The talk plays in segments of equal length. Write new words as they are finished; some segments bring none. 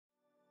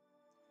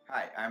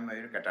Hi, I'm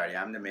Mayur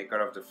Katariya. I'm the maker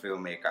of the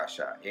film Ek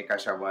Aasha. Ek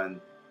Aasha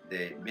won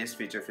the Best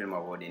Feature Film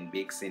Award in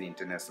Big Scene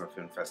International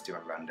Film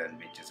Festival, London,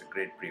 which is a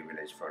great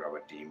privilege for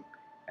our team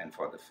and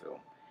for the film.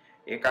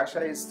 Ek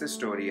Aasha is the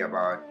story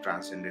about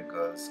transgender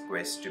girls'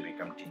 quest to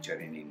become teacher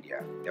in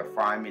India. There are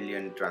 5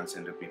 million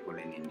transgender people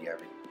in India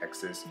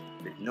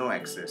with no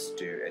access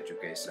to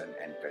education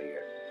and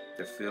career.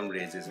 The film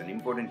raises an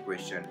important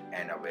question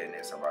and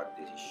awareness about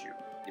this issue.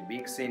 The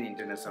Big Scene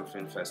International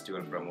Film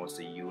Festival promotes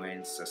the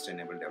UN's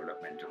Sustainable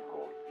Developmental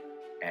Goal,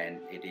 and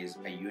it is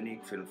a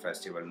unique film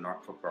festival,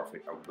 not for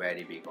profit, a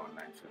very big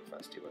online film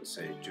festival.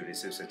 So to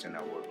receive such an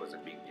award was a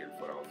big deal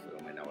for our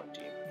film and our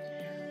team.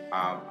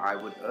 I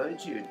would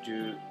urge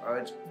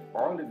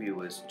all the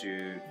viewers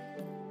to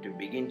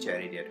begin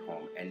charity at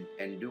home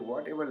and do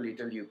whatever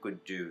little you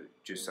could do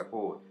to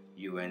support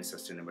UN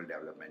Sustainable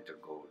Developmental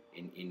Goal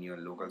in your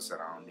local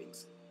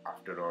surroundings.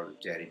 After all,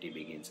 charity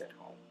begins at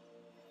home.